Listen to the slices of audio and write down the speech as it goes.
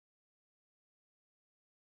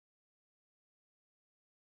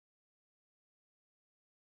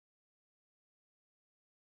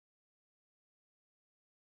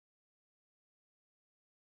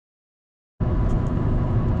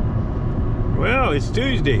Well, it's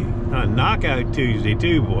Tuesday, a knockout Tuesday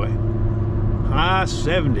too, boy. High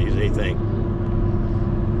 70s, they think.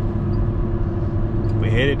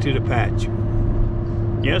 We headed to the patch.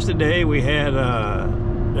 Yesterday we had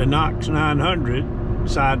the Knox 900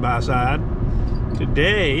 side by side.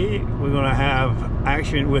 Today we're gonna have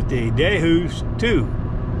action with the DeusII.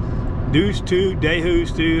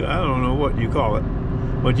 DeusII, I don't know what you call it,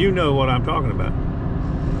 but you know what I'm talking about.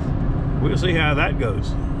 We'll see how that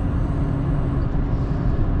goes.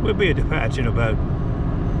 We'll be at the patch in about,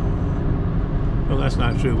 well, that's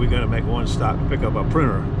not true. We got to make one stop to pick up a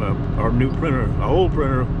printer, our new printer. Our old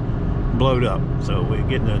printer blowed up, so we're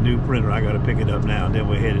getting a new printer. I got to pick it up now, and then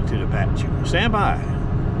we're headed to the patch. Stand by.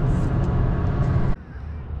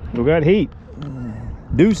 We got heat,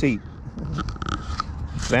 deuce heat.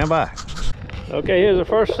 Stand by. Okay, here's the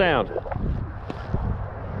first sound.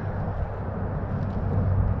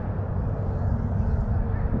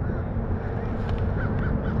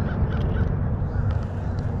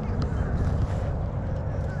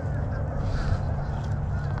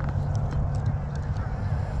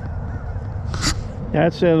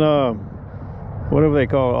 That's in whatever they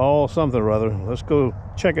call it, all something or other. Let's go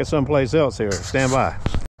check it someplace else here. Stand by.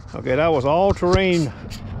 Okay, that was all-terrain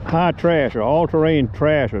high trash or all-terrain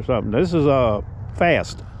trash or something. This is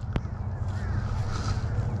fast.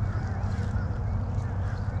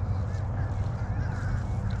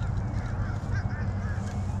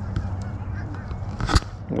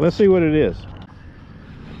 Let's see what it is.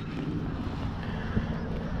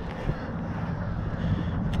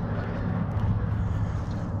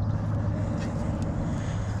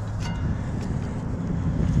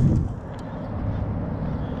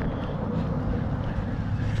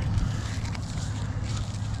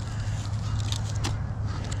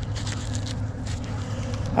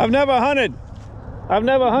 I've never hunted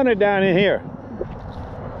down in here.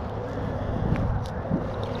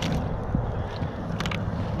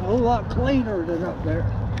 A whole lot cleaner than up there.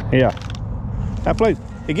 Yeah. That place,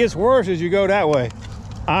 it gets worse as you go that way.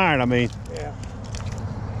 Iron, I mean. Yeah.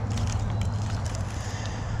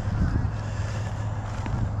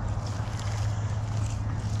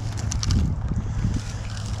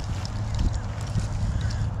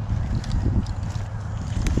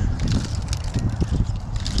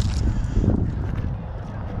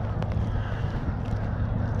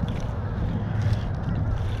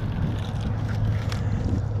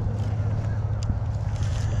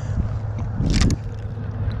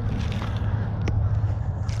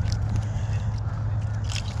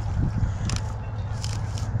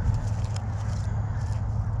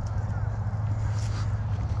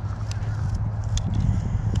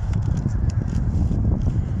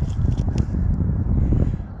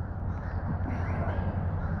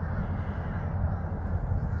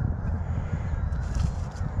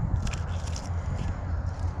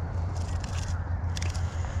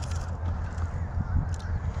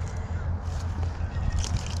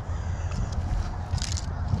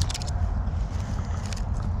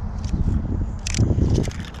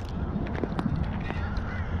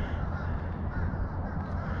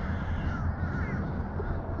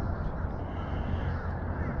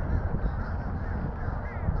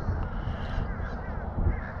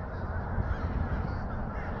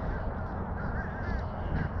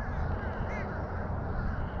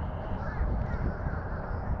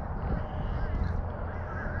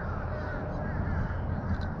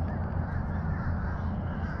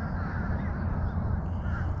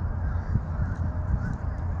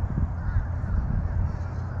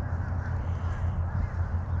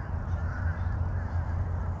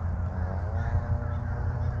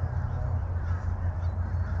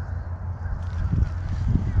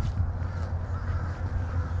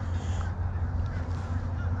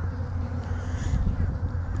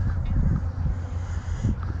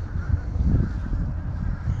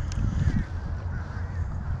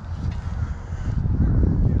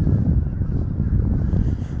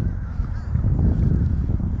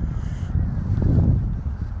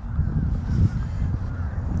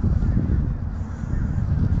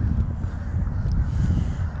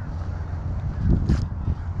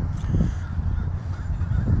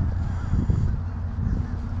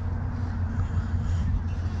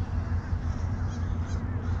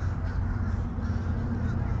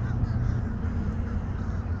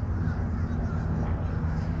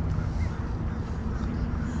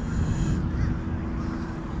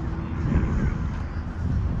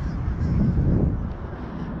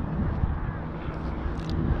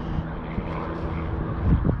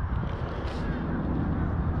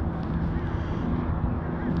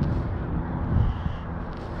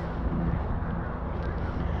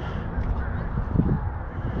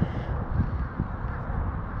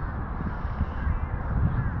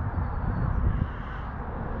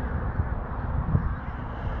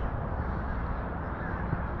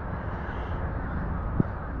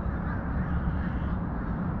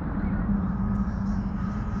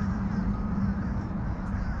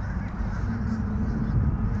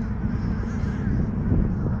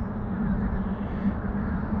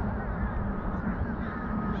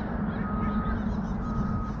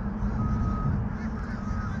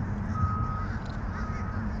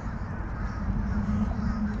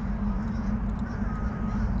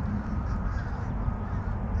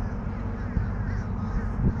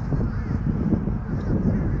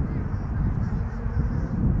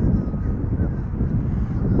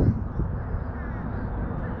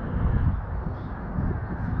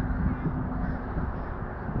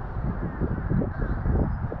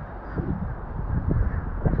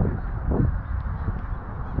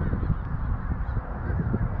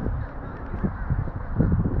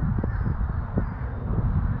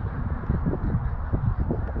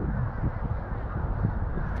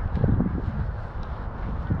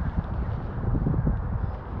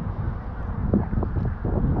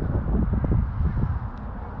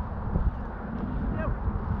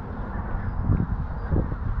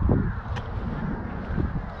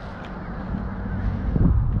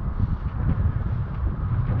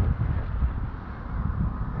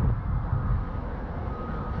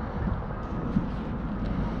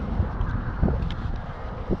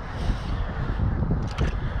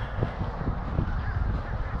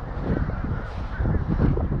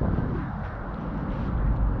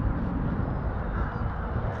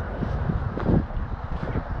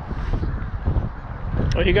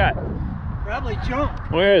 What you got? Probably junk.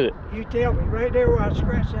 Where is it? You tell me. Right there where I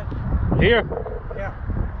scratched that. Here? Yeah.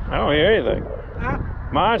 I don't hear anything. Huh?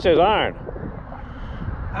 Mine says iron.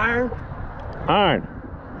 Iron? Iron.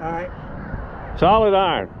 All right. Solid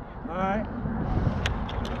iron. All right.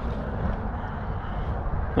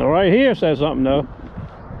 Now right here says something though.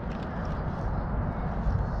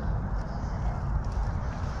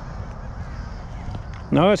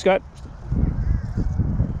 No, it's got...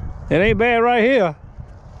 It ain't bad right here.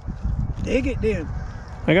 Dig it then.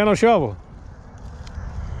 I got no shovel.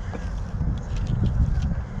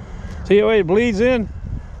 See the way it bleeds in?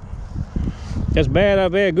 That's bad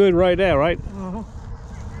up there, good right there, right? Uh-huh.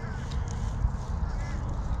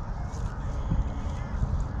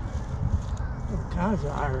 All kinds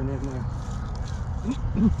of iron in there.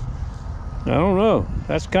 I don't know.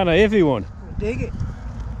 That's kind of iffy one. Dig it.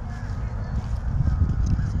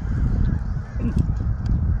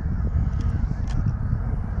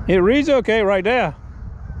 It reads okay right there.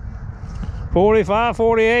 45,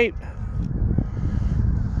 48.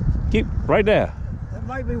 Keep right there. That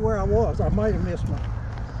might be where I was. I might have missed one.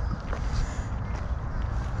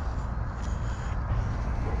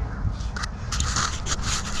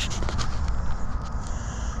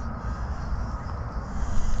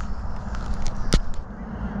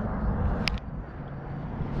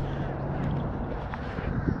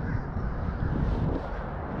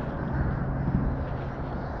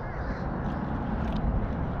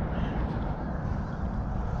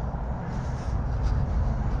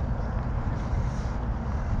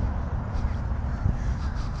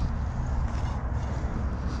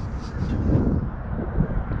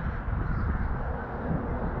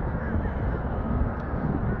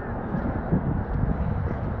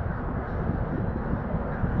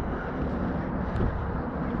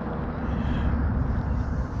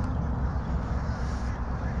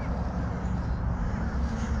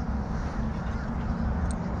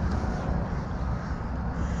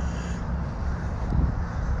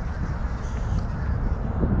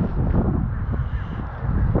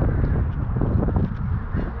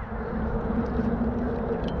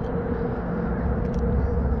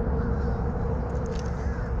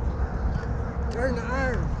 Turn the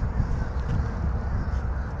iron.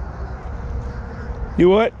 You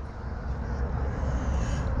what?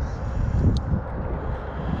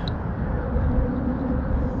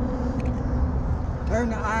 Turn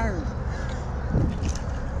the iron.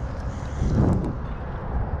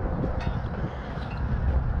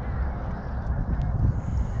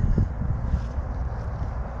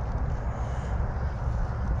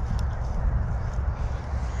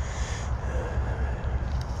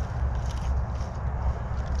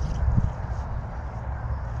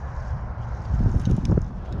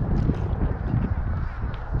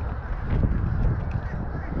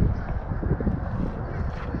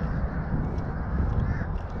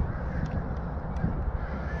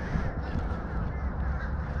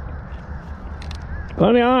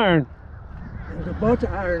 Plenty of iron. There's a bunch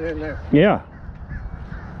of iron in there. Yeah.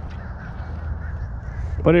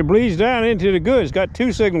 But it bleeds down into the goods. It's got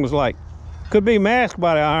two signals like. Could be masked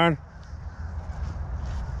by the iron.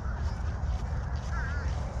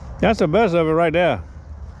 That's the best of it right there.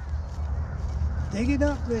 Dig it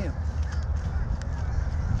up then.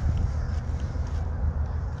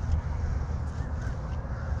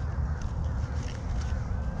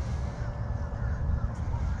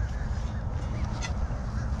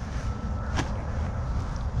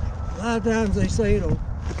 A lot of times they say it'll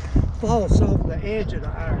fall off the edge of the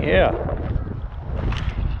iron. Yeah.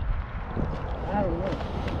 I don't know.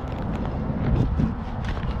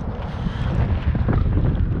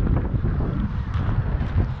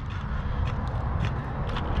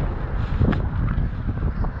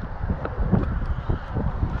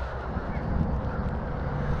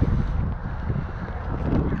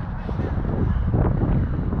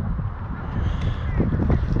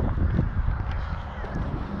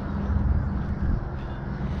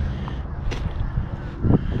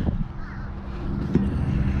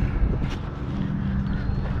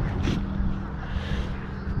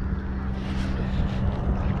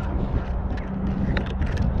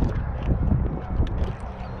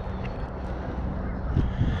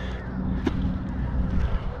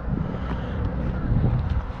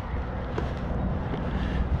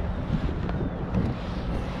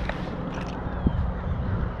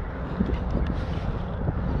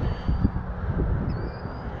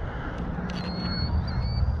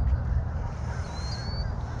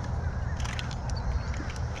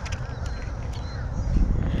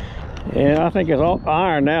 Yeah, I think it's all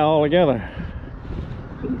iron now altogether.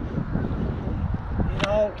 It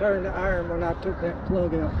all turned to iron when I took that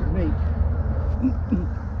plug out for me.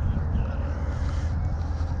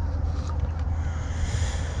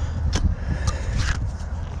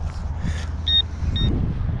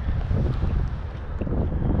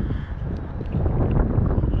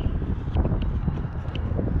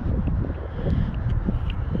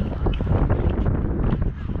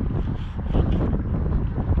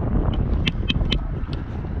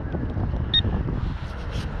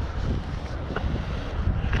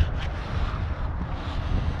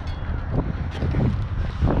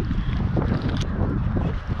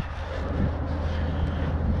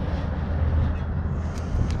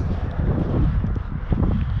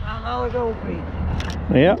 How it will be.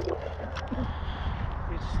 Yep.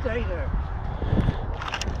 It stay there.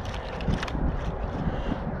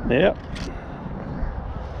 Yep.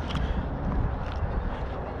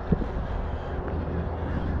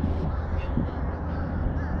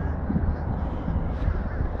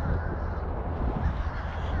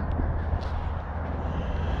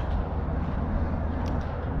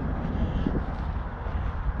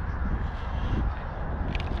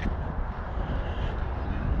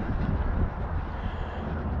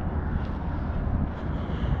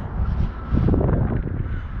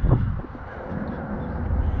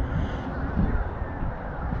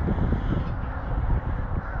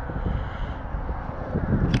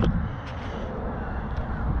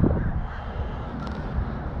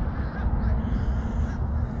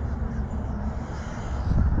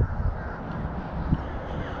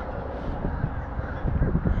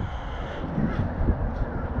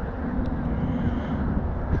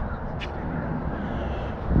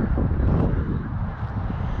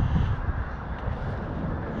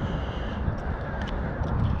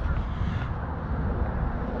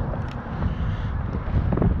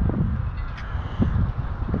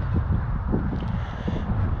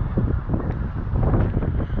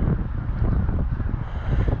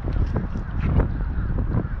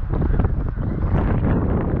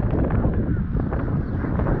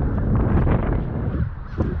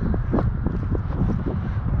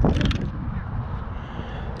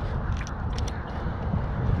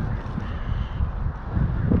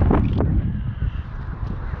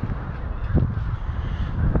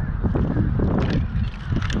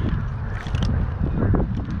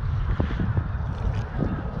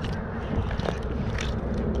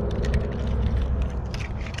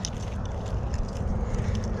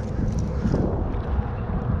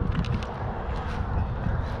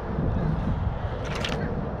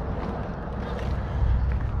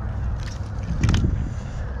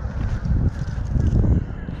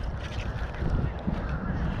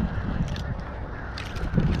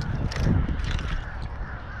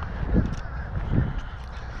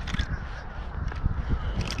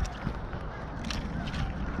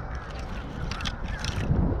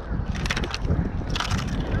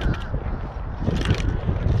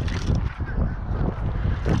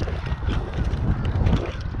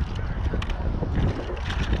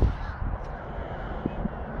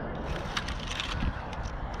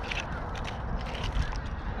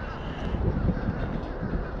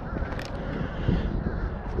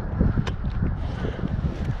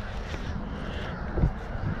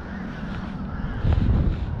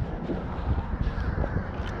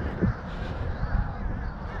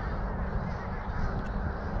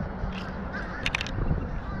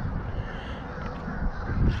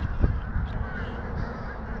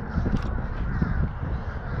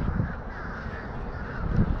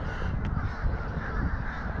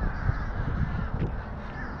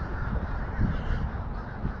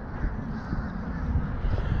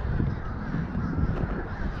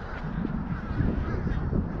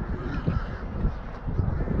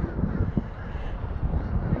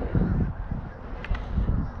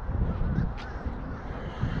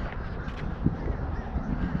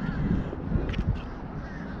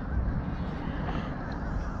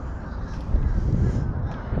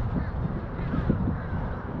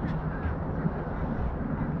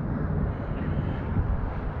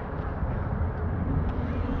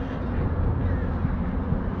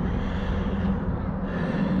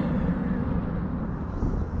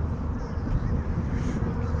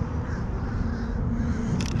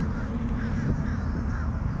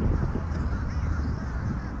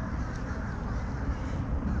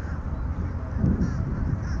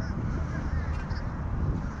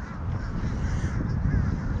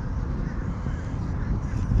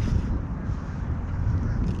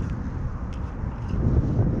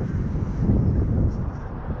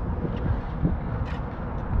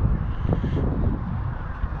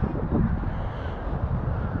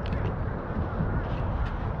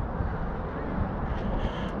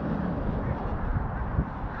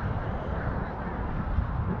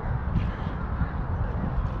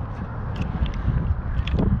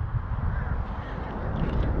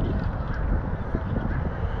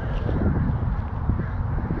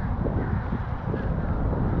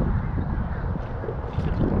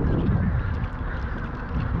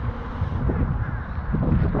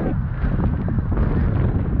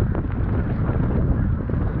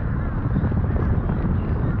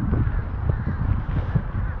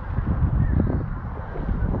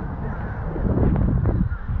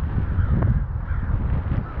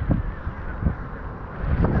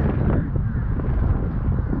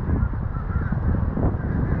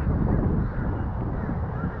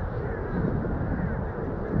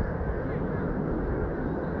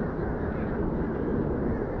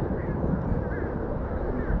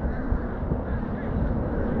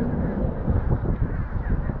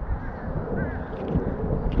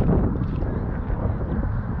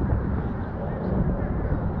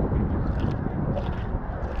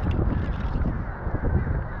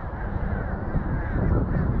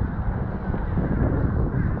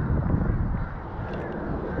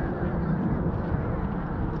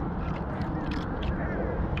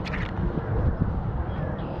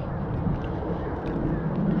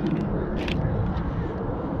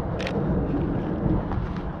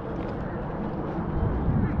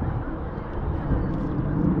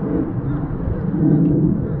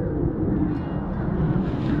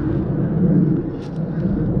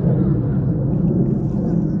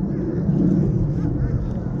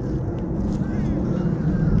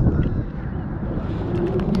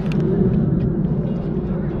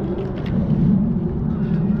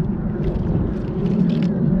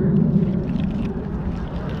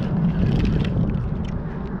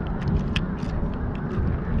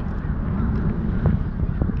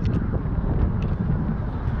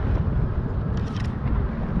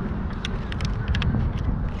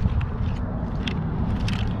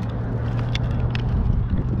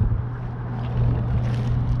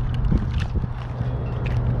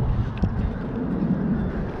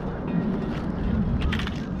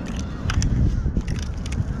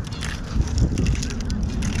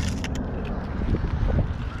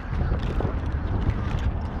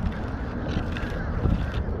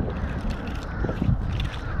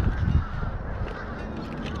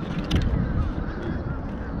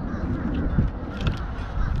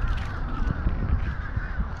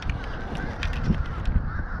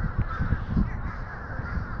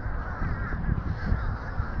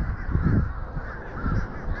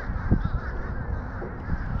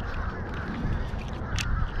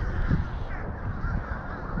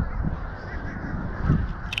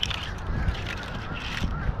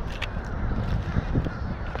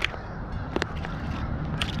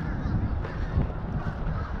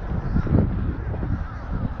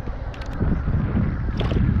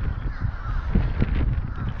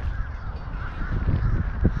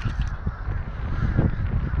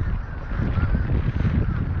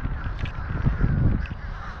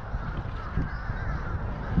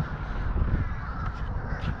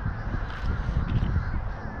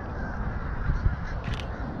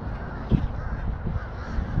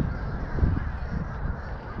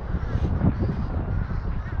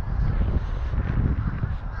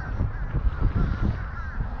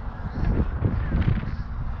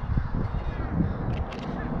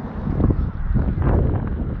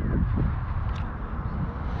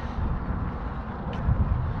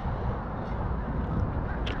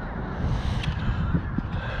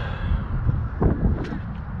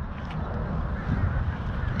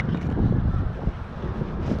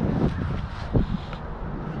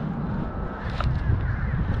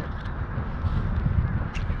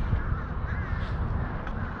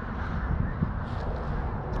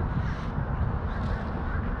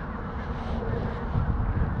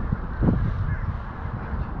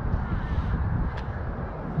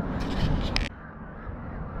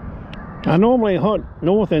 I normally hunt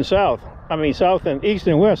north and south. I mean south and east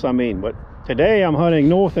and west, but today I'm hunting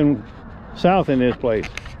north and south in this place.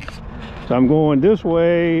 So I'm going this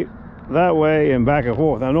way, that way, and back and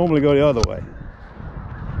forth. I normally go the other way.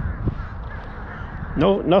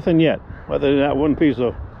 No, nothing yet, other than that one piece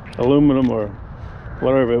of aluminum or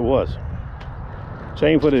whatever it was.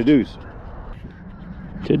 Same for the deuce.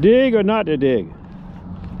 To dig or not to dig?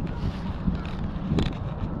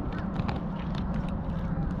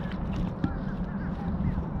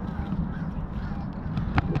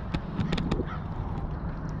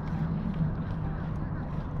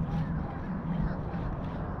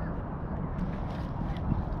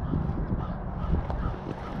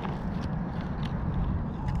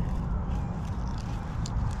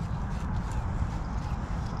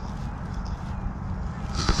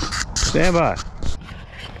 Stand by.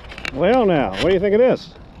 Well now, what do you think of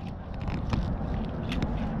this?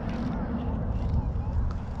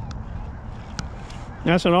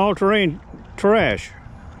 That's an all-terrain trash.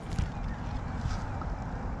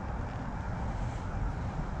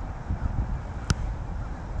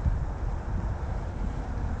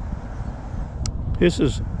 This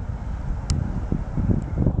is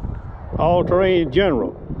all-terrain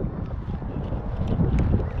general.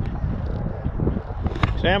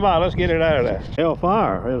 Stand by, let's get it out of there.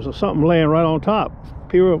 Hellfire, there was something laying right on top.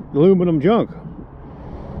 Pure aluminum junk.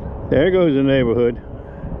 There goes the neighborhood.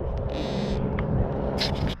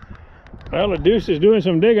 Well, the deuce is doing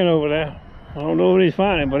some digging over there. I don't know what he's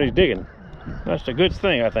finding, but he's digging. That's a good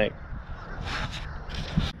thing, I think.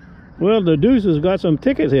 Well, the deuce has got some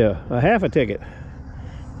tickets here, a half a ticket.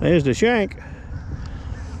 There's the shank.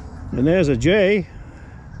 And there's a J.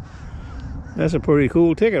 That's a pretty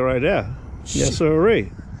cool ticket right there. Yes,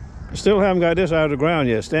 sirree. Still haven't got this out of the ground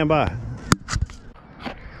yet. Stand by.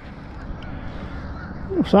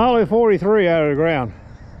 Solid 43 out of the ground.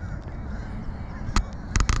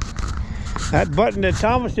 That button that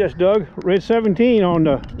Thomas just dug, read 17 on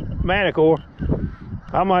the Manticore.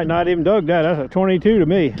 I might not even dug that. That's a 22 to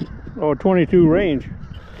me, or 22 range.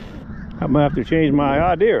 I might have to change my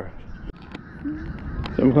idea.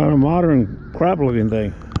 Some kind of modern crap looking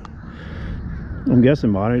thing. I'm guessing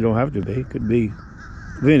modern, it don't have to be. Could be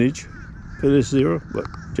vintage for this zero, but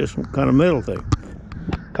just some kind of metal thing.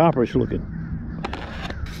 Copperish looking.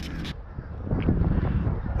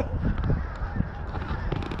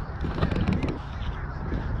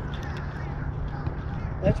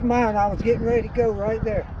 That's mine. I was getting ready to go right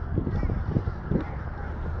there.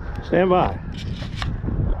 Stand by.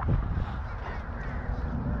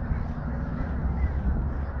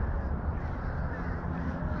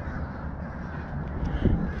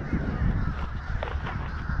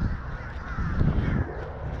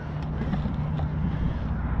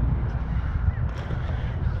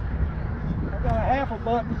 Half a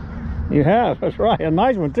button. You have, that's right, a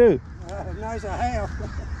nice one too. Nice a half.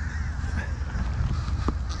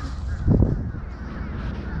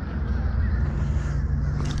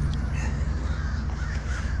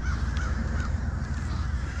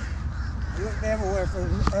 I looked everywhere for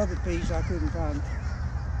the other piece, I couldn't find it.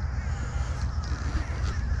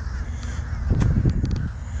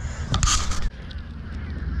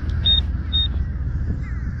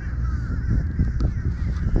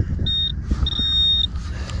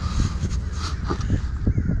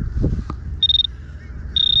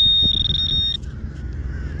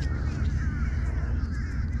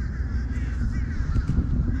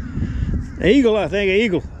 Eagle, I think,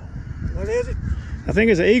 eagle. What is it? I think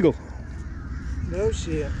it's an eagle. No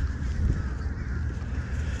shit.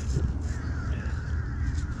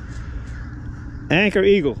 Anchor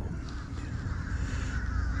eagle.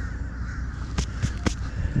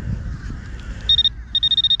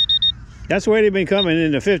 That's the way they've been coming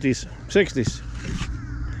in the 50s, 60s.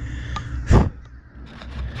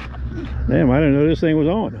 Damn, I didn't know this thing was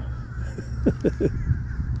on.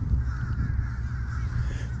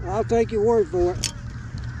 I'll take your word for it.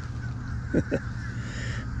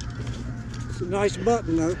 It's a nice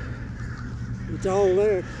button though. It's all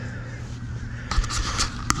there.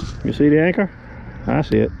 You see the anchor? I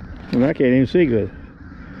see it. And I can't even see good.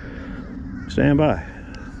 Stand by.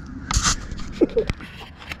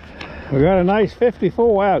 We got a nice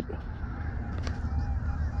 54 out.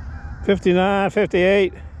 59,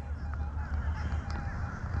 58.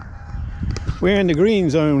 We're in the green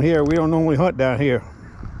zone here. We don't normally hunt down here.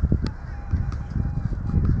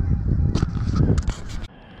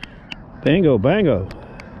 Bingo, bango.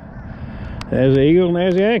 There's the eagle and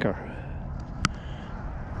there's the anchor.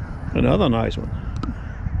 Another nice one.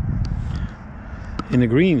 In the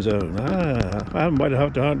green zone. I might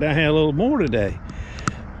have to hunt down here a little more today.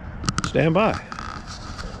 Stand by.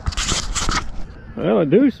 Well, a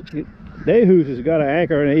DeusII has got an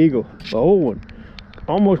anchor and an eagle, an old one,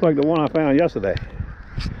 almost like the one I found yesterday.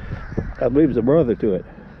 I believe it's a brother to it.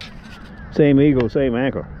 Same eagle, same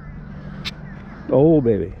anchor. Old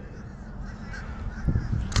baby.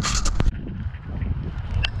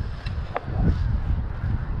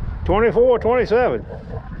 $24.27.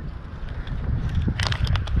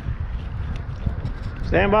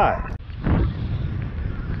 Stand by.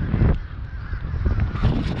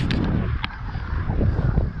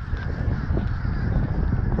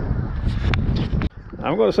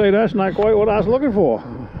 I'm going to say that's not quite what I was looking for.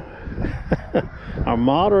 A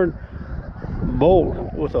modern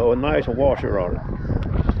bolt with a nice washer on it.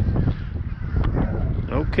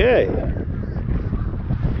 Okay.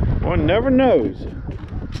 One never knows.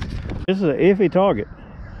 This is an iffy target,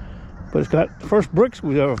 but it's got the first bricks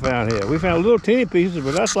we've ever found here. We found little teeny pieces,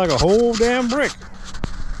 but that's like a whole damn brick.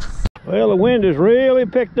 Well, the wind has really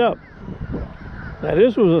picked up. Now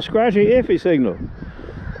this was a scratchy, iffy signal.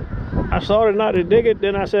 I started not to dig it,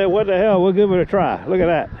 then I said, what the hell, we'll give it a try. Look at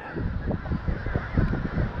that.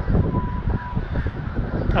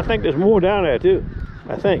 I think there's more down there too,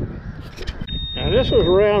 I think. Now this was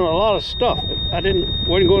around a lot of stuff. I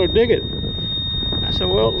wasn't going to dig it. I said,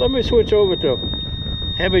 well, let me switch over to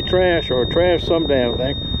heavy trash or trash some damn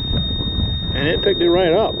thing. And it picked it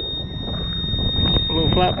right up. A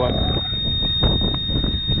little flat button.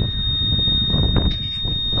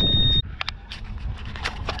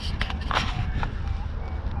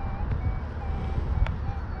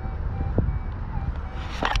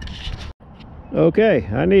 Okay,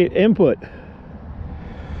 I need input.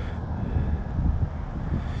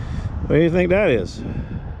 What do you think that is?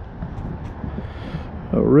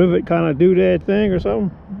 A rivet kind of doodad thing or something?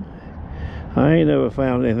 I ain't never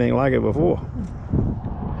found anything like it before.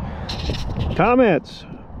 Comments?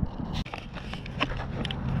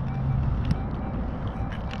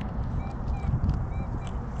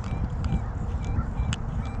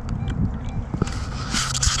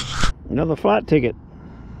 Another flight ticket.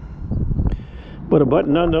 But a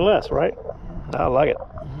button nonetheless, right? I like it.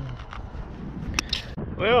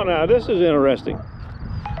 Well, now this is interesting.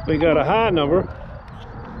 We got a high number,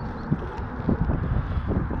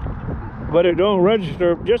 but it don't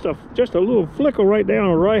register. Just a little flicker right down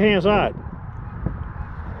on the right hand side.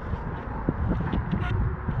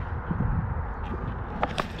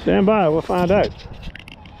 Stand by, we'll find out.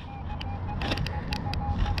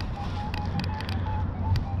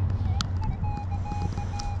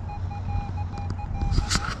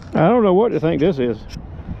 I don't know what to think this is.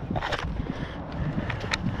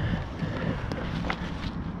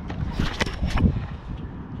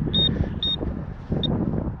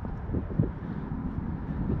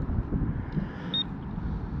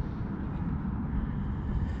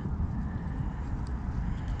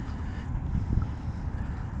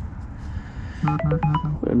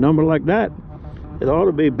 A number like that, it ought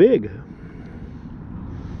to be big.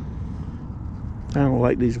 I don't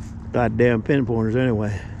like these goddamn pinpointers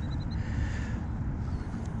anyway.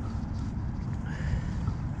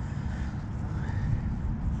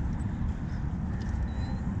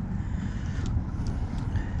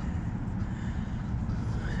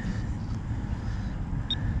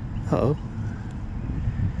 Uh-oh.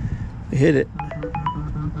 We hit it.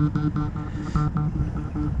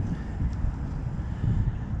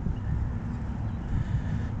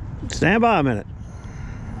 Stand by a minute.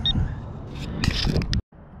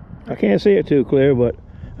 I can't see it too clear, but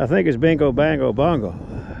I think it's bingo, bango, bongo.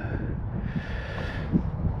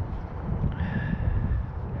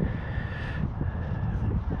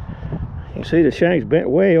 You see the shank's bent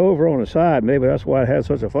way over on the side. Maybe that's why it has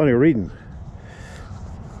such a funny reading.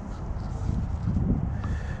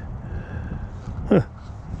 Huh.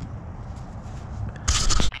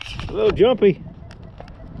 A little jumpy.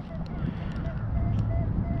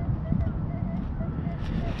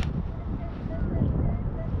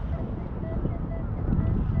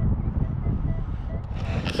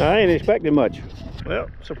 I ain't expecting much. Well,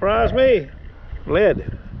 surprise me. Lead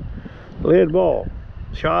ball,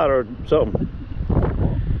 shot or something.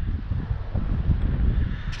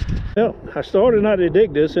 Well, I started not to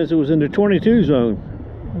dig this since it was in the 22 zone,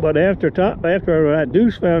 but after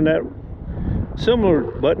Deuce found that similar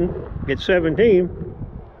button at 17,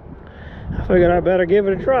 I figured I better give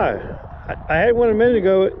it a try. I had one a minute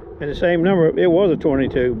ago at the same number. It was a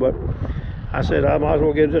 22, but I said I might as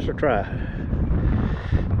well give this a try.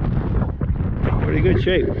 Pretty good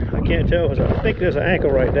shape. I can't tell. I think there's an ankle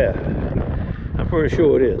right there. I'm pretty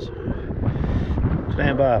sure it is.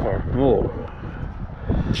 Stand by for more.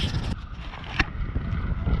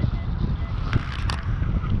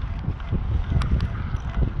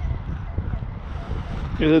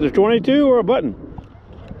 Is it a 22 or a button?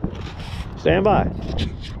 Stand by.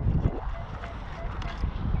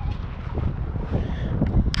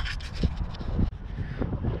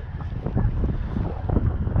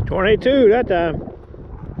 .22 that time.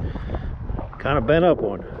 Kind of bent up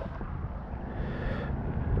one.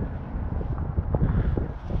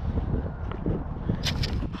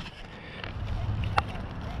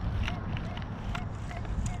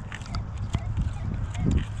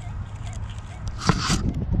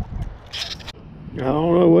 I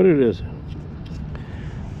don't know what it is.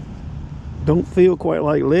 Don't feel quite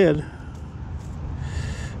like lead.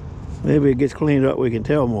 Maybe it gets cleaned up, we can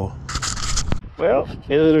tell more. Well,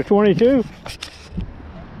 is it a 22?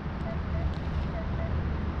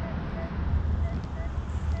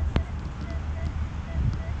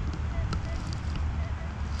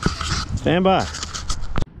 Stand by.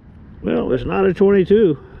 Well, it's not a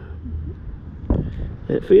 22.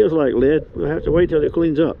 It feels like lead. We'll have to wait till it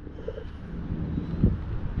cleans up.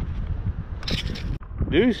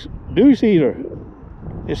 DeusII.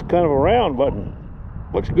 It's kind of a round button.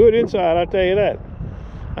 Looks good inside, I tell you that.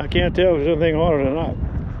 I can't tell if there's anything on it or not,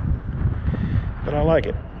 but I like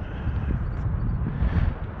it.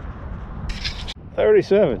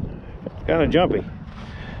 37. Kind of jumpy.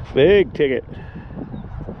 Big ticket.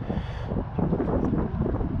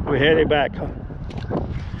 We're headed back.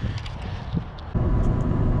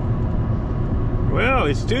 Well,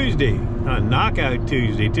 it's Tuesday. A knockout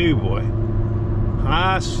Tuesday too, boy.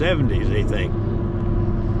 High 70s, they think.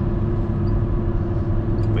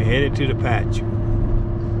 We headed to the patch.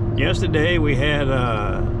 Yesterday we had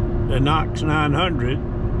the Knox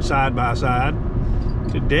 900 side by side.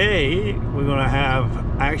 Today we're going to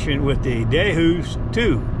have action with the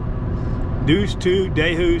DeusII. DeusII,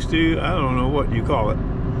 DeusII, I don't know what you call it,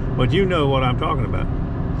 but you know what I'm talking about.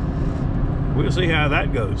 We'll see how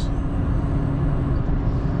that goes.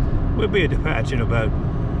 We'll be at the patch in about,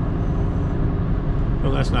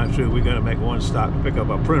 well, that's not true. We got to make one stop to pick up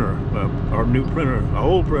a printer, our new printer, an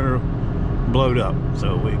old printer blowed up.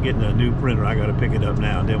 So we're getting a new printer. I got to pick it up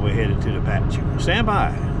now, and then we're headed to the patch. Stand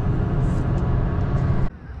by.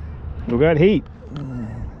 We got heat.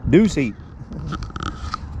 DeusII.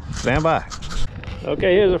 Stand by.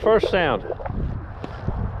 Okay, here's the first sound.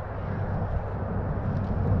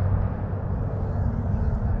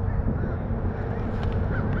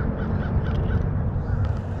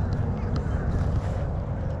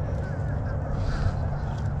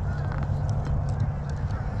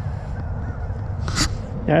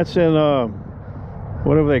 That's in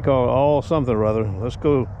whatever they call it, all something or other. Let's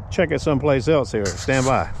go check it someplace else here. Stand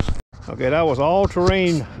by. Okay, that was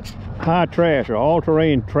all-terrain high trash or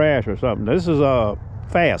all-terrain trash or something. This is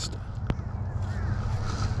fast.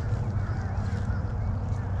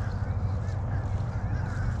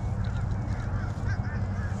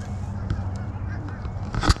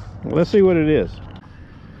 Let's see what it is.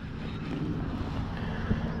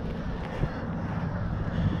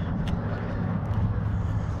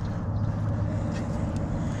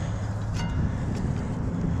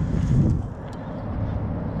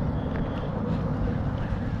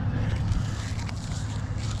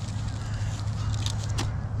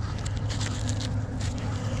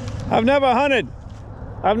 I've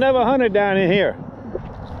never hunted down in here.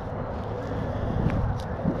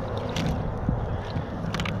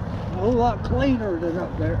 A whole lot cleaner than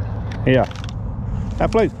up there. Yeah.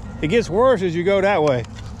 That place, it gets worse as you go that way.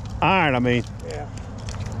 Iron, I mean. Yeah.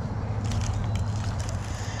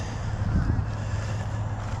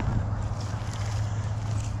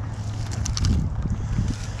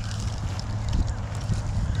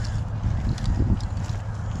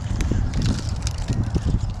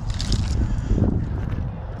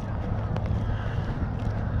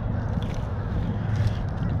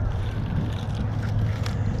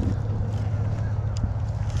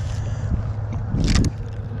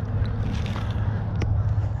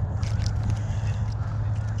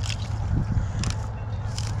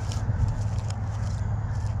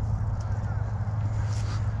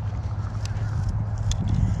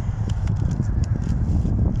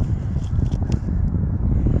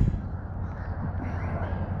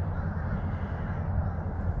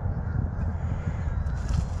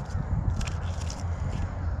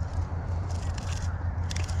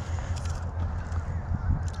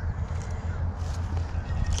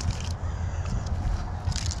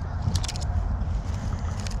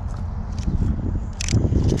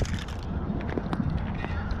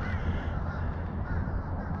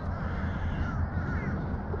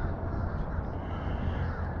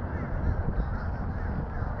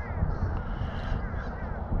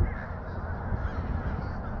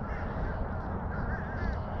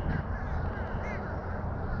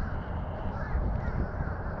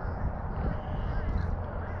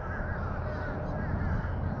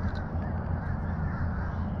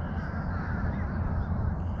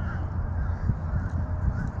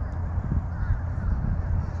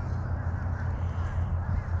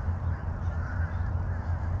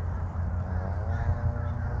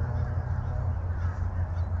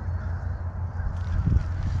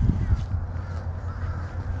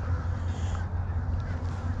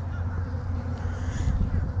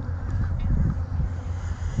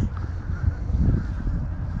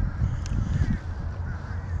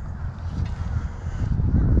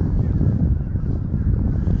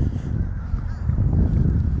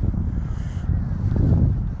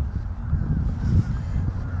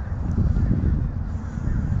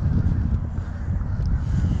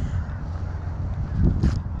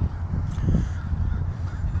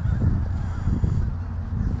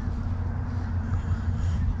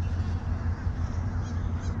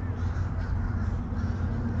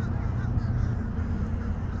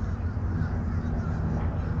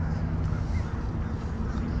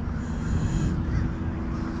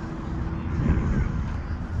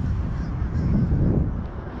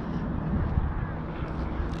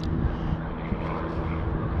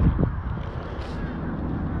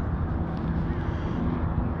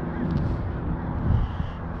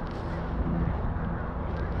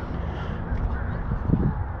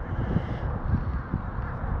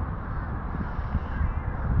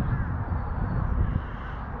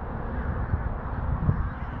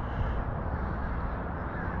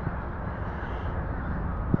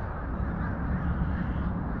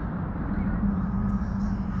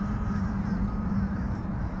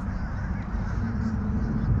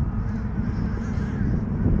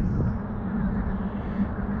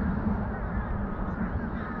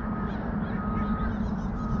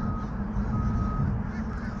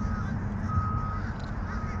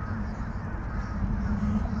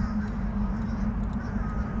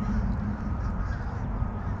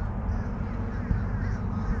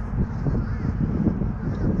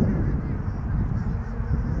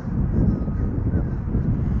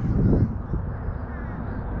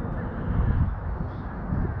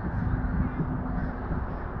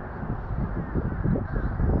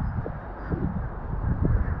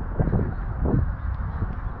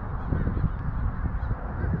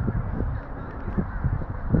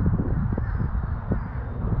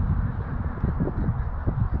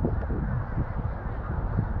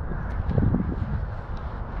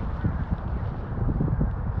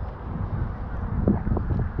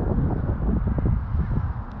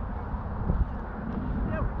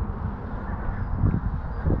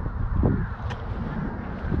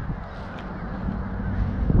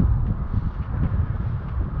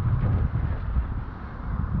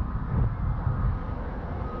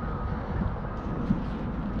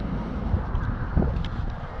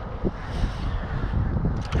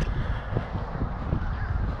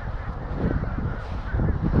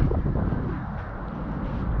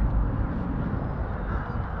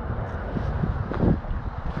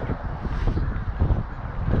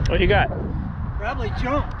 you got? Probably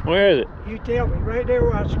junk. Where is it? You tell me. Right there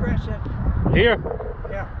where I scratched that. Here?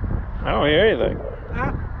 Yeah. I don't hear anything.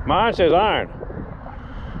 Huh? Mine says iron.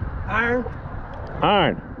 Iron?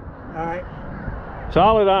 Iron. All right.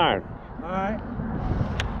 Solid iron. All right.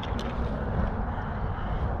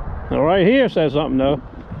 Now right here says something though.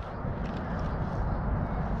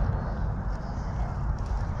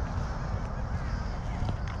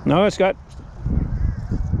 No, it's got...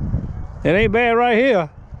 It ain't bad right here.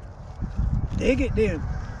 Dig it then.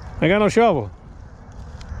 I got no shovel.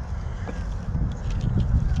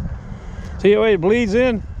 See the way it bleeds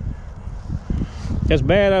in? That's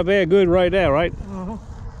bad up there, good right there, right? Uh-huh.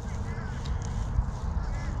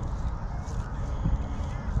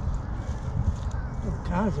 All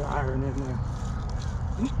kinds of iron in there.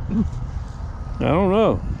 I don't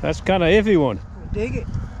know. That's kind of iffy one. Dig it.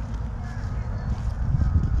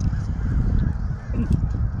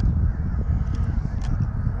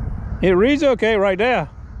 It reads okay right there.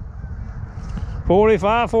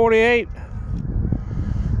 45, 48.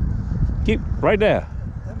 Keep right there.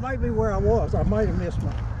 That might be where I was. I might have missed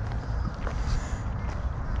one.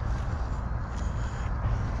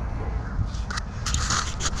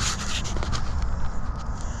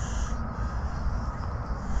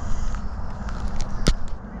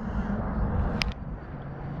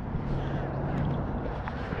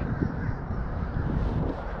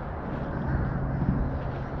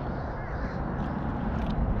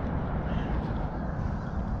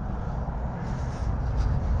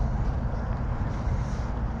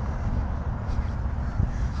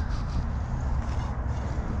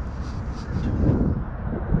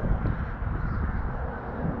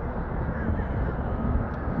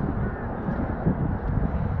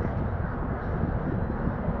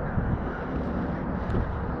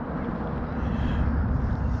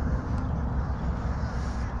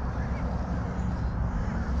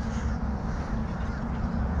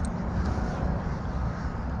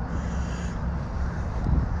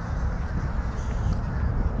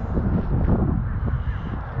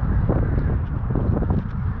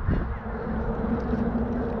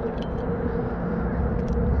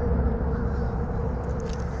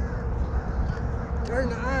 Turn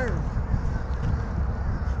the iron.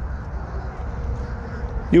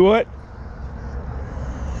 You what?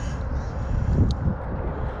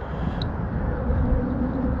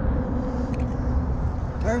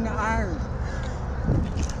 Turn the iron.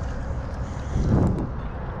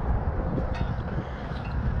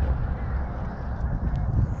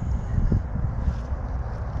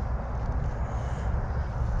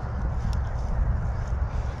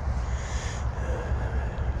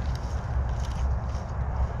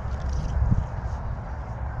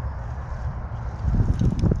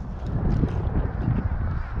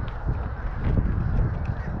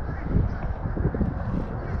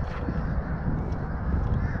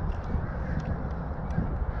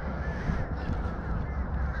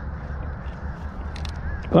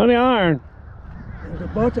 Plenty of iron. There's a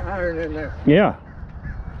bunch of iron in there. Yeah.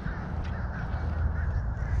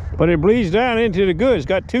 But it bleeds down into the good. It's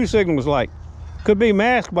got two signals like. Could be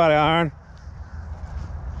masked by the iron.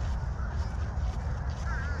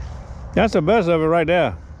 That's the best of it right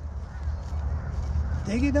there.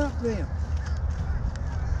 Dig it up then.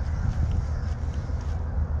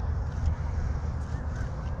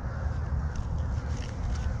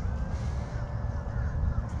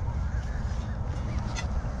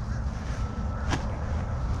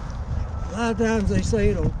 A lot of times they say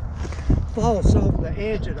it'll fall off the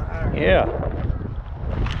edge of the iron. Yeah.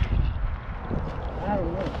 I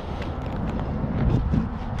don't know.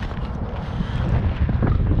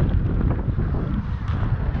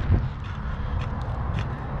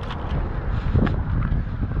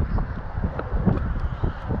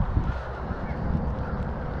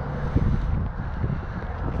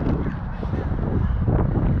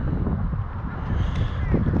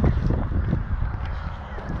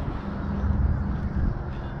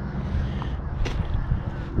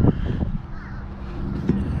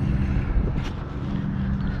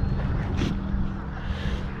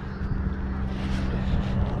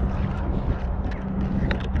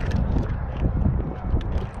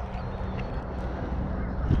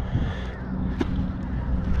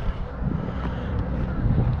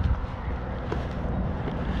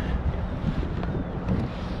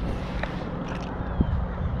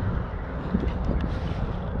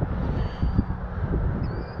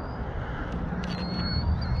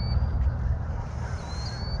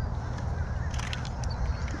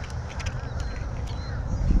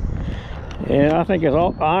 Yeah, I think it's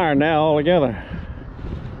all iron now altogether.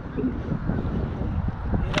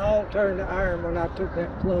 It all turned to iron when I took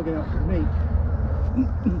that plug out for me.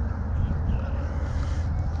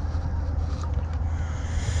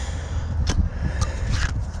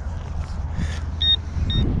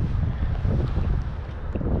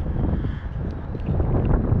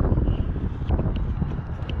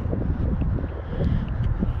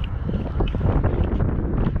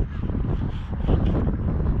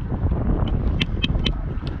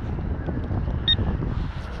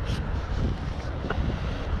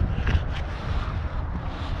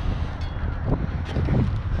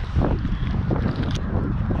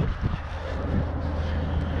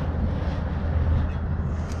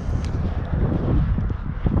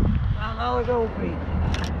 it's gonna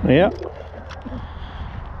be. Yep.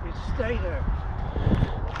 It stay there.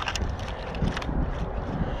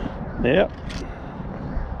 Yep.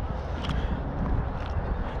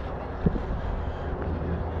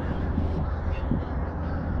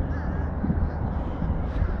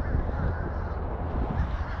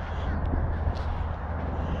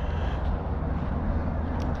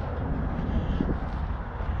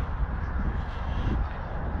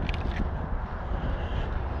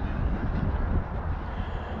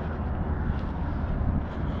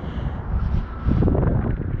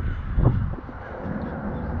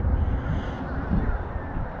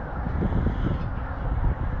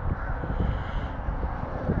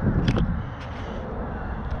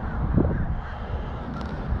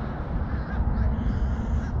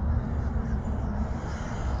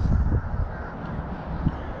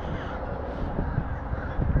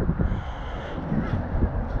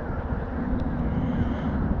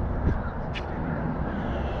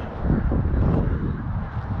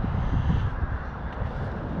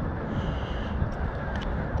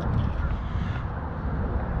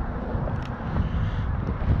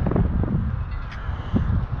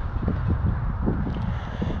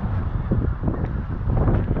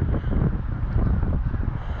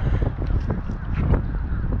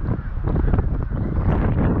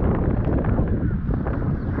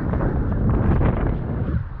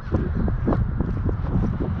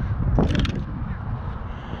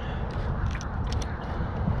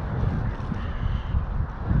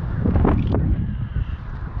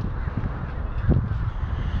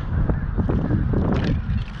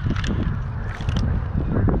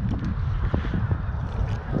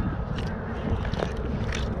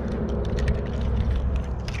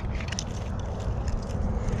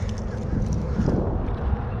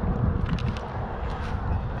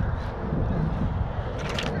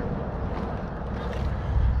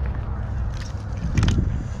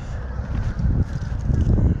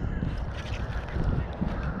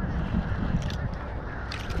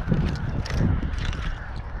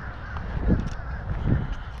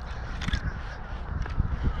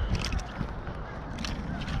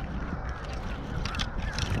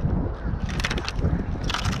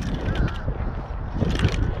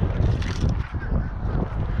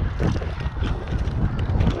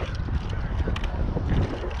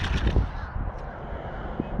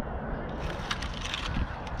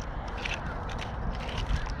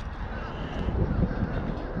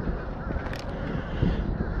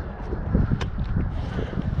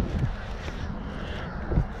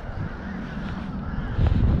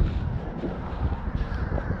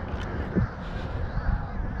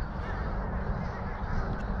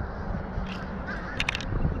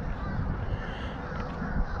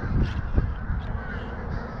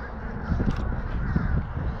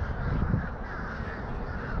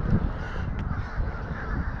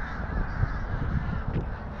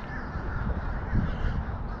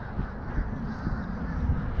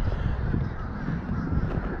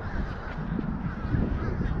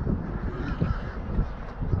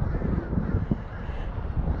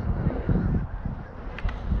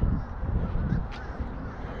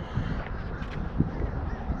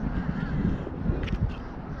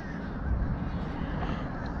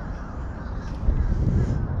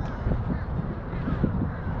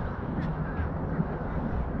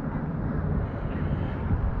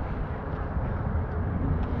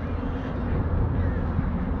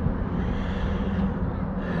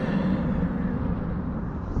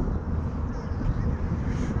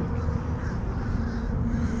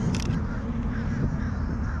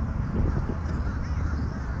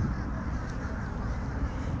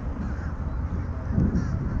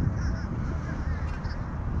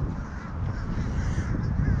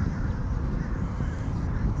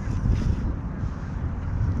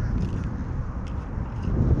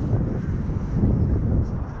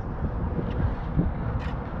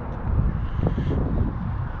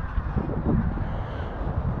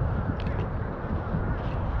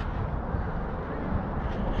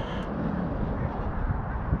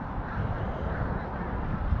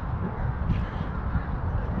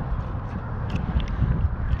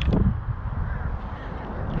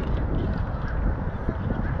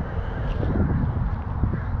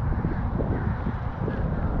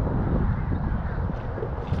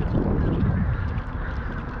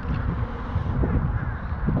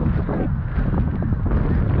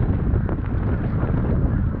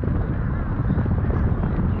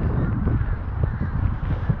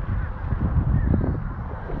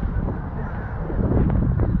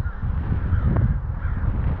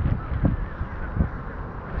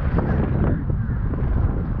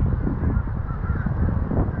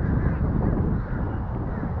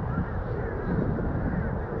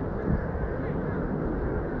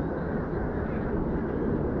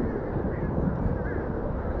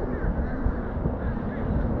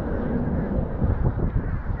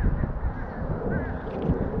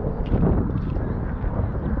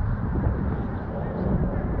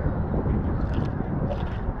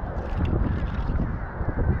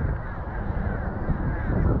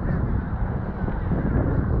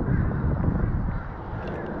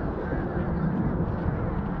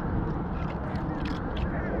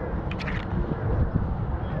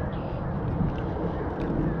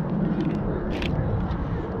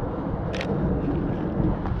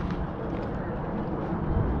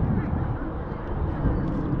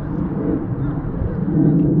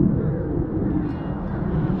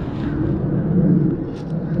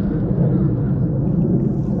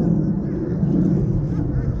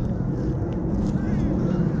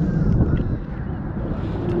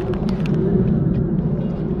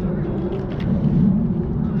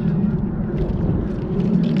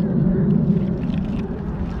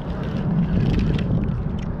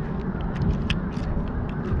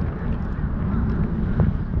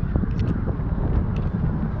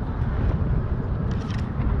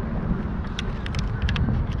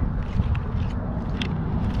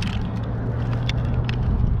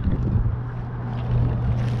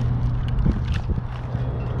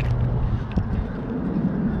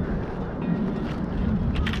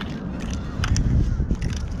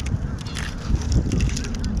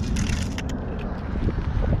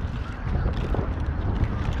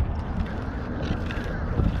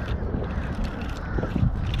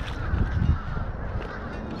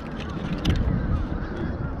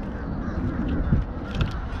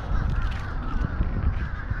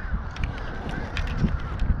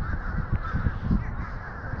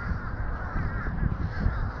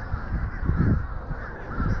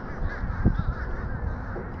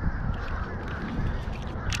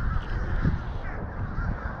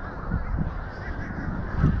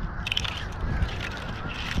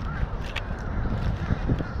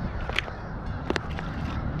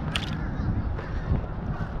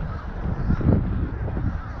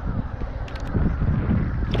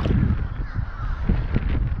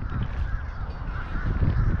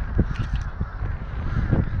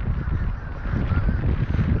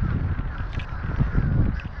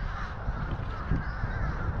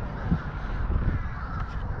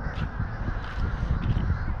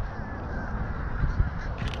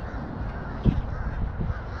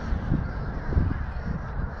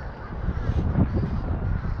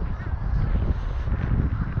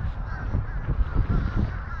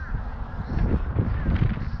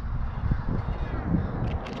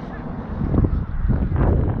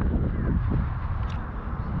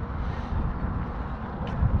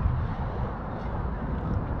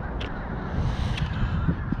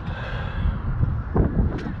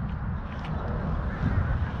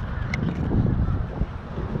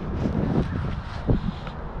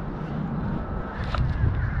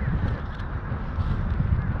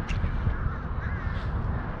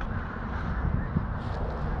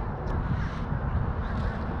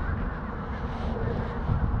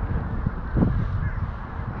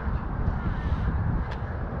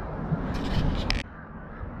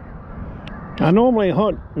 I normally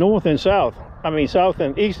hunt north and south. I mean south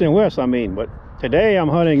and east and west, but today I'm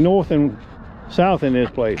hunting north and south in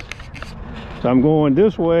this place. So I'm going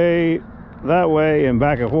this way, that way, and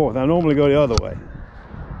back and forth. I normally go the other way.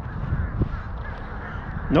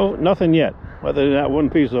 No, nothing yet, other than that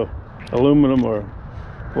one piece of aluminum or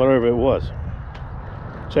whatever it was.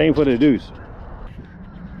 Same for the deuce.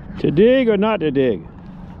 To dig or not to dig?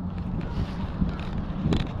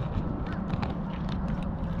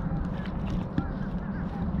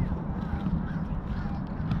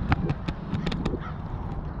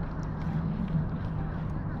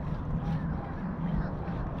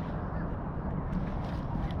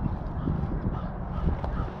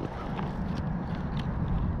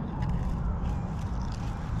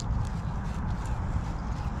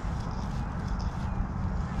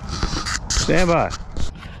 Stand by.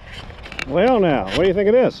 Well now, what do you think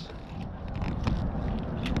of this?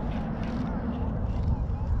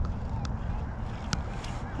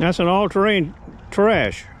 That's an all-terrain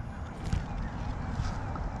trash.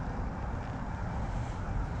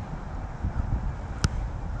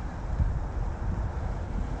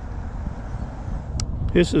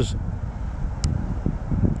 This is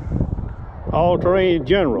all-terrain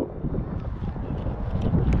general.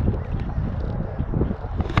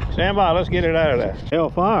 Stand by, let's get it out of there.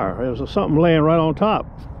 Hellfire, there was something laying right on top.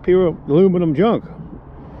 Pure aluminum junk.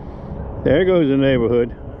 There goes the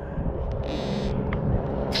neighborhood.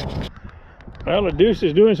 Well, the deuce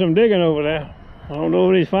is doing some digging over there. I don't know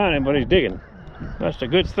what he's finding, but he's digging. That's the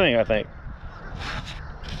good thing, I think.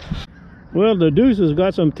 Well, the deuce has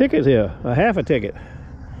got some tickets here, a half a ticket.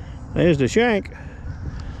 There's the shank.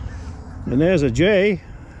 And there's a J.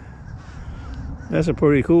 That's a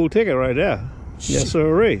pretty cool ticket right there. Yes,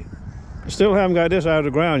 sirree. Still haven't got this out of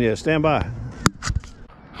the ground yet. Stand by.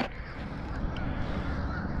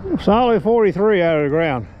 Solid 43 out of the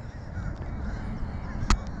ground.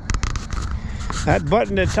 That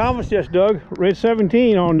button that Thomas just dug, read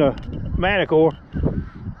 17 on the Manticore.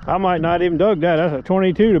 I might not even dug that. That's a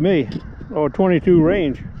 22 to me, or 22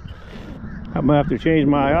 range. I'm gonna have to change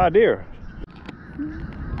my idea.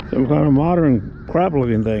 Some kind of modern crap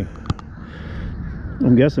looking thing.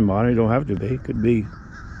 I'm guessing modern, it don't have to be. It could be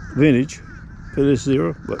vintage for this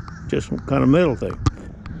era, but just some kind of metal thing.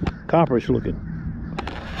 Copperish looking.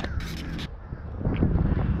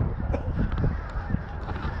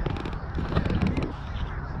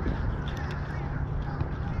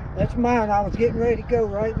 That's mine. I was getting ready to go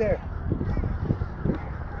right there.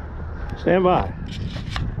 Stand by.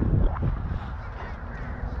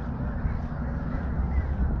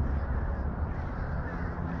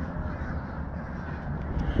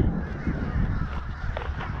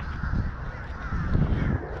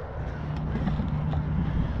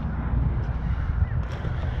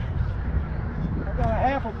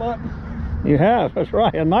 Button. You have, that's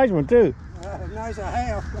right, a nice one too. Nice I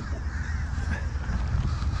have.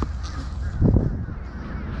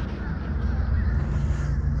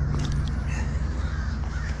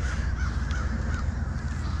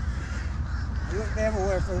 I looked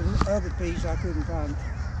everywhere for the other piece, I couldn't find it.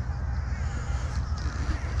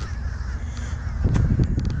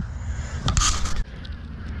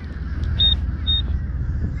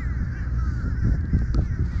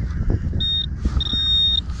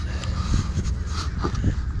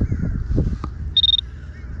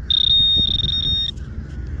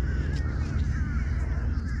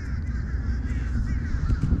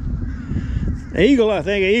 Eagle, I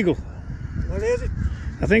think, an eagle. What is it?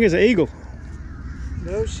 I think it's an eagle.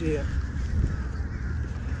 No shit.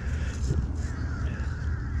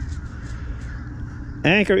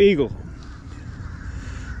 Anchor eagle.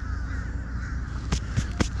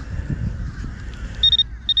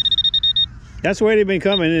 That's the way they've been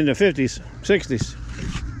coming in the 50s, 60s.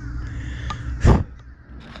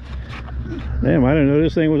 Damn, I didn't know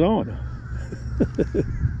this thing was on.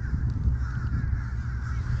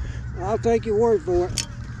 I'll take your word for it.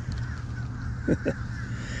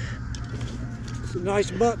 It's a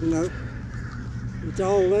nice button though. It's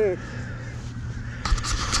all there.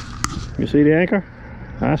 You see the anchor?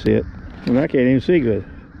 I see it. And I can't even see good.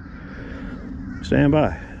 Stand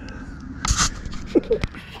by.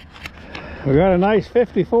 We got a nice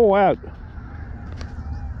 54 out.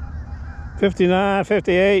 59,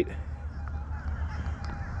 58.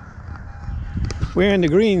 We're in the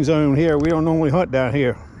green zone here. We don't normally hunt down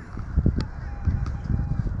here.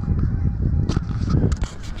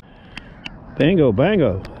 Bingo,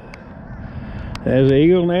 bango. There's the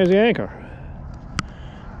eagle and there's the anchor.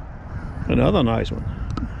 Another nice one.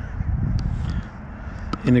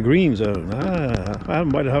 In the green zone. I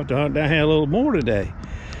might have to hunt down here a little more today.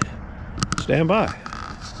 Stand by.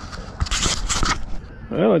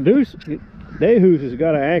 Well, DeusII has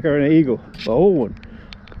got an anchor and an eagle, an old one,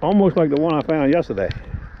 almost like the one I found yesterday.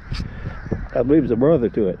 I believe it's a brother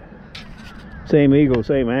to it. Same eagle,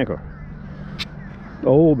 same anchor.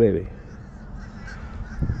 Old baby.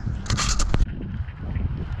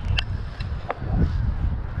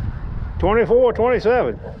 $24,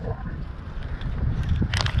 $27.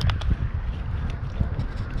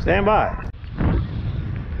 Stand by.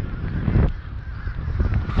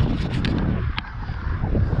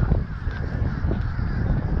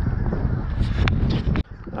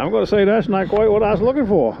 I'm going to say that's not quite what I was looking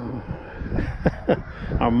for.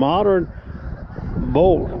 A modern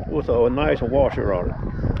bolt with a nice washer on it.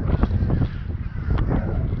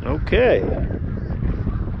 Okay.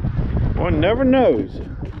 One never knows.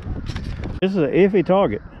 This is an iffy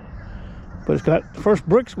target, but it's got the first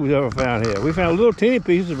bricks we've ever found here. We found little teeny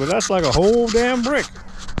pieces, but that's like a whole damn brick.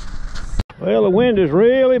 Well, the wind has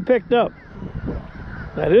really picked up.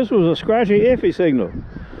 Now this was a scratchy, iffy signal.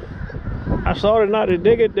 I started not to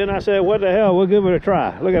dig it, then I said, what the hell, we'll give it a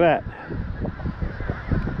try. Look at that.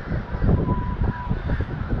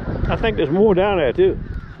 I think there's more down there too,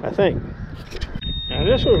 I think. Now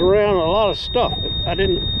this was around a lot of stuff.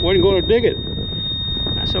 Wasn't going to dig it.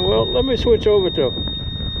 I said, well, let me switch over to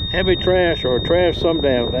heavy trash or trash some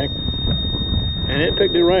damn thing. And it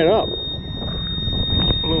picked it right up.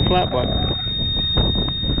 A little flat button.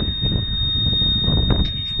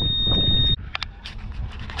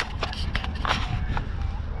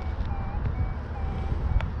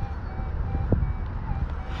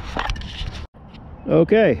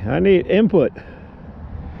 Okay, I need input.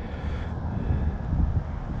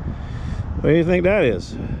 What do you think that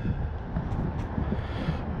is?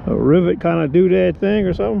 A rivet kind of doodad thing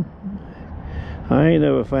or something? I ain't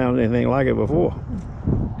never found anything like it before.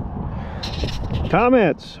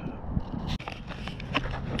 Comments?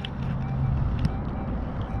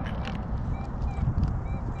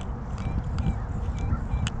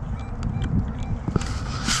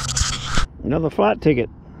 Another flight ticket.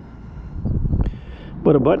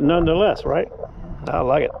 But a button nonetheless, right? I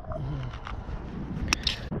like it.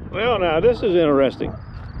 Well, now this is interesting.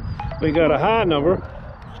 We got a high number,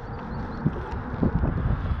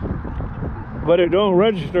 but it don't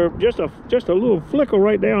register. Just a little flicker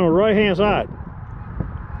right down on the right hand side.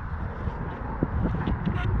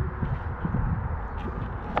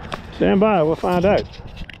 Stand by, we'll find out.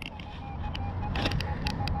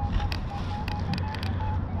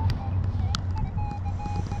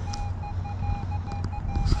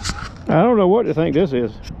 I don't know what to think this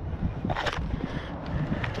is.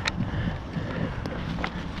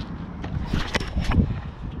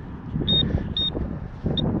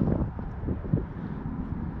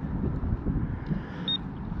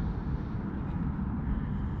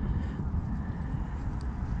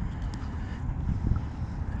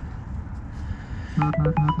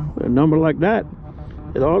 A number like that,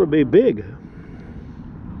 it ought to be big.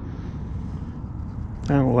 I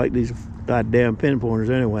don't like these goddamn pin pointers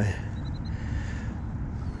anyway.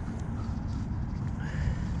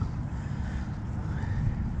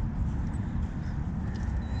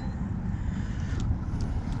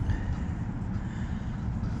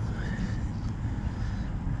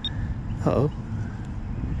 Uh-oh.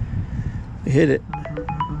 Hit it.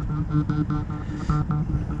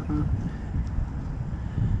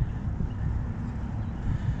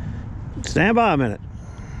 Stand by a minute.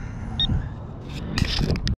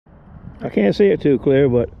 I can't see it too clear,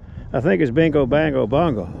 but I think it's bingo, bango,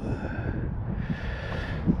 bongo.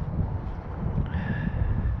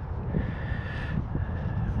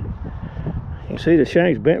 You see the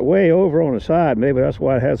shank's bent way over on the side. Maybe that's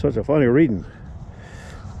why it had such a funny reading.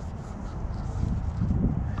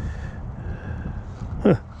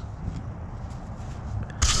 Huh.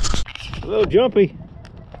 A little jumpy.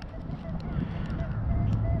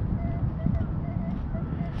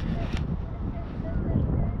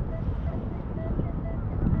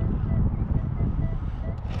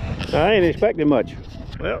 I ain't expecting much.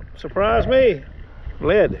 Well, surprise me.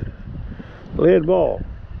 Lead ball,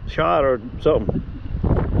 shot or something.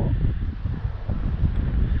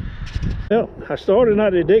 Well, I started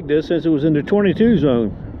not to dig this since it was in the 22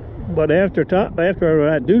 zone, but after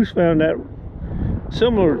Deuce found that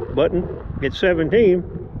similar button at 17,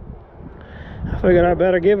 I figured I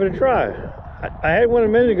better give it a try. I had one a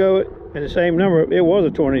minute ago at the same number. It was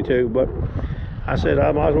a 22, but I said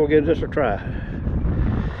I might as well give this a try.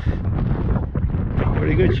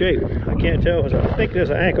 Pretty good shape. I can't tell because I think there's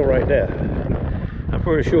an ankle right there. I'm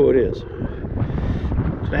pretty sure it is.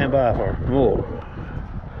 Stand by for more.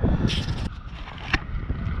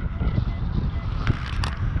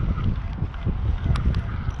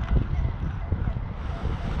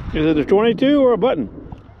 Is it a 22 or a button?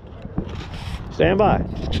 Stand by.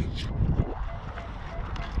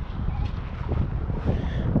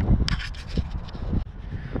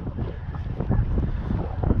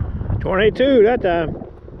 .22 that time.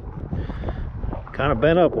 Kind of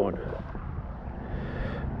bent up one.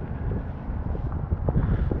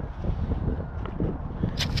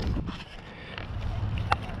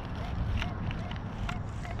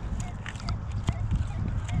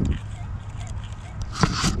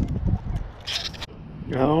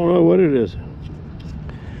 I don't know what it is.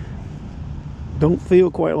 Don't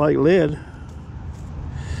feel quite like lead.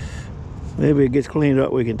 Maybe it gets cleaned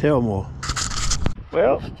up, we can tell more.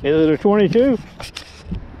 Well, is it a 22?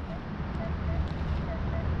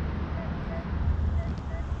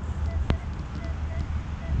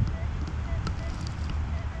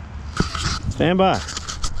 Stand by.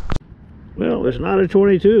 Well, it's not a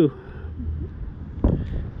 22.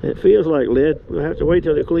 It feels like lead. We'll have to wait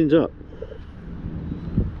till it cleans up.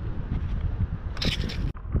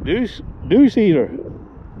 DeusII.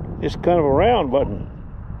 It's kind of a round button.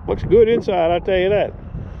 Looks good inside, I'll tell you that.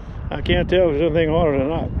 I can't tell if there's anything on it or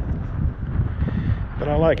not, but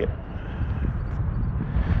I like it.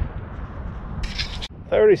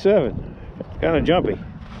 37, kind of jumpy.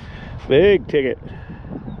 Big ticket.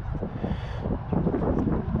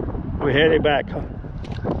 We're heading back.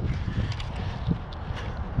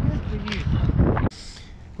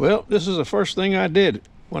 Well, this is the first thing I did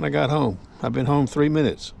when I got home. I've been home 3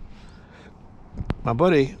 minutes. My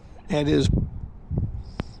buddy had his,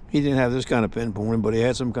 he didn't have this kind of pinpointing, but he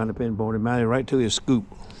had some kind of pinpointing mounted right to his scoop.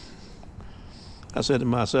 I said to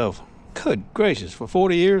myself, good gracious, for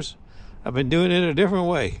 40 years, I've been doing it a different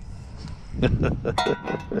way. I'm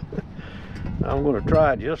gonna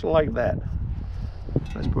try it just like that.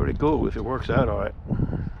 That's pretty cool if it works out all right.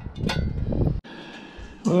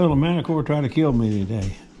 Well, the Manticore tried to kill me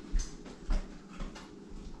today.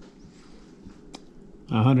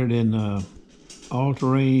 I hunted in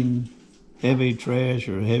all-terrain, heavy trash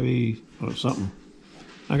or heavy or something.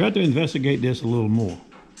 I got to investigate this a little more.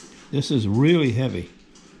 This is really heavy.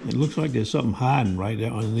 It looks like there's something hiding right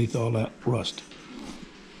there underneath all that rust.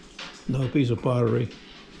 Another piece of pottery,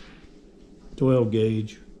 12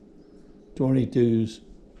 gauge, 22s.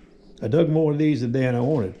 I dug more of these today than I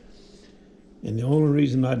wanted. And the only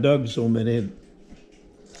reason I dug so many,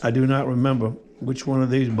 I do not remember which one of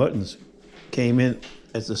these buttons came in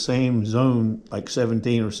at the same zone, like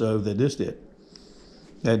 17 or so, that this did.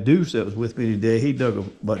 That Deuce that was with me today, he dug a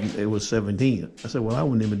button, it was 17. I said, well, I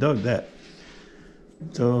wouldn't even dug that.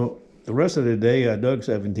 So the rest of the day, I dug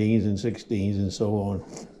 17s and 16s and so on.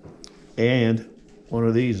 And one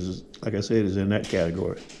of these is, like I said, is in that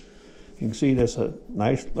category. You can see that's a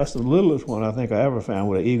nice, that's the littlest one I think I ever found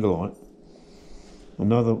with an eagle on it.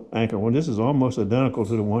 Another anchor one. This is almost identical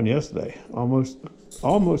to the one yesterday. Almost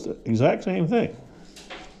the exact same thing.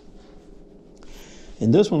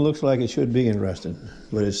 And this one looks like it should be interesting,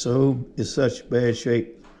 but it's such bad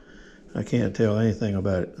shape, I can't tell anything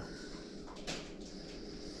about it.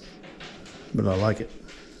 But I like it.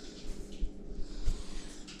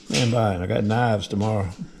 Stand by, and I got knives tomorrow,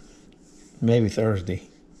 maybe Thursday.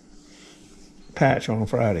 Patch on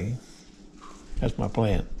Friday. That's my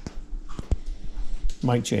plan.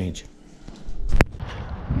 Might change.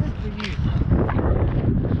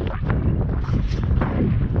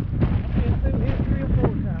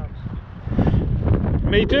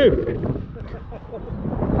 Me too.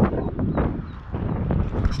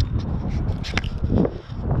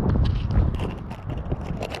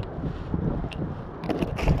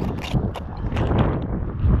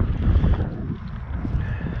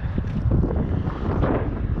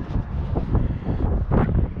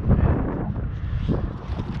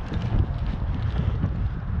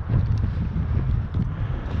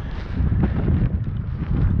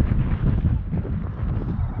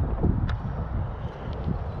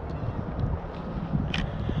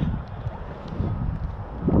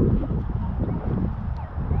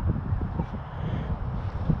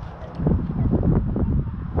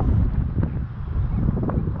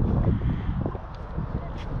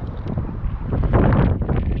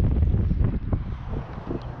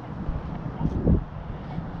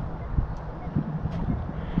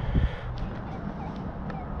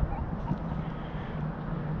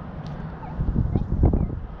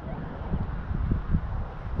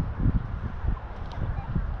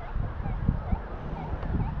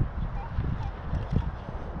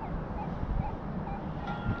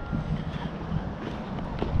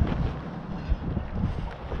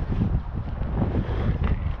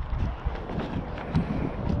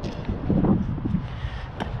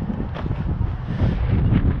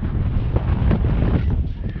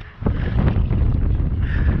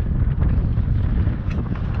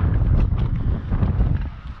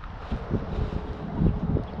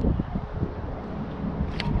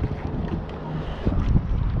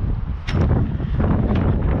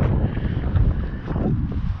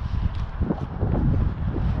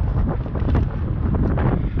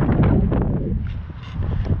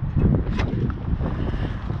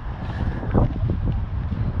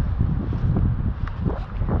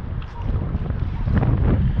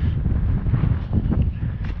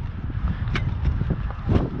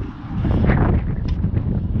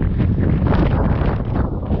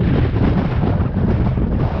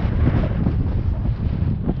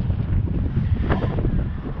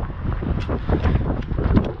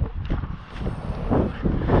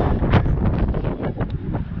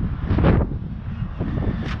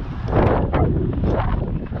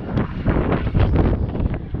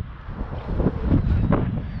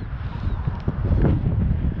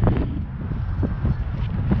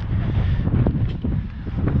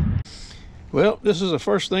 Well, this is the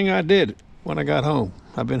first thing I did when I got home.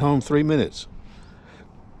 I've been home 3 minutes.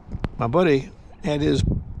 My buddy had his,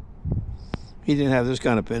 he didn't have this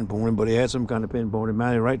kind of pin boarding, but he had some kind of pin boarding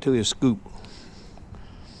mounted right to his scoop.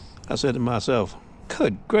 I said to myself,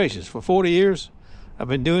 good gracious, for 40 years, I've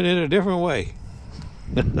been doing it a different way.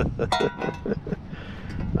 I'm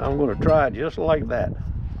going to try it just like that.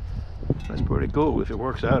 That's pretty cool if it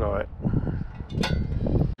works out all right.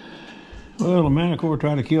 Well, the Manticore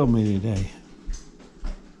tried to kill me today.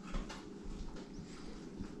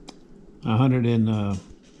 I hunted in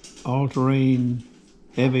all-terrain,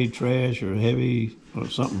 heavy trash or heavy or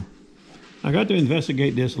something. I got to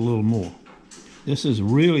investigate this a little more. This is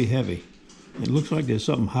really heavy. It looks like there's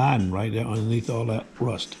something hiding right there underneath all that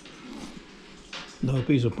rust. Another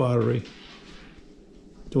piece of pottery,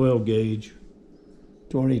 12 gauge,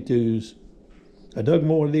 22s. I dug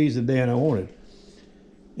more of these today than I wanted.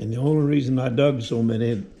 And the only reason I dug so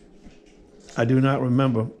many, I do not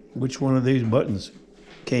remember which one of these buttons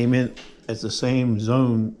came in at the same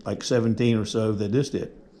zone, like 17 or so, that this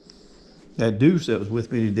did. That Deuce that was with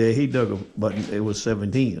me today, he dug a button, it was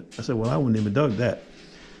 17. I said, well, I wouldn't even dug that.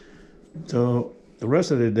 So the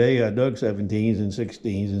rest of the day, I dug 17s and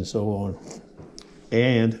 16s and so on.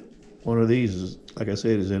 And one of these is, like I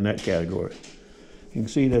said, is in that category. You can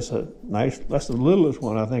see that's a nice, that's the littlest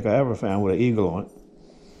one I think I ever found with an eagle on it.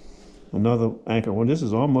 Another anchor one. This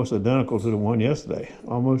is almost identical to the one yesterday.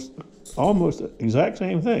 Almost the exact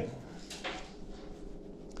same thing.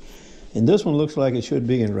 And this one looks like it should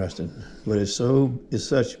be interesting, but it's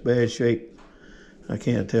such bad shape, I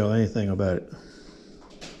can't tell anything about it.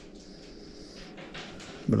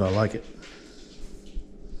 But I like it.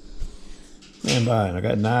 Stand by, and I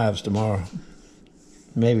got knives tomorrow,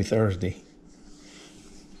 maybe Thursday.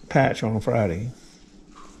 Patch on Friday.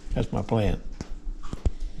 That's my plan.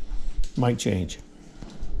 Might change.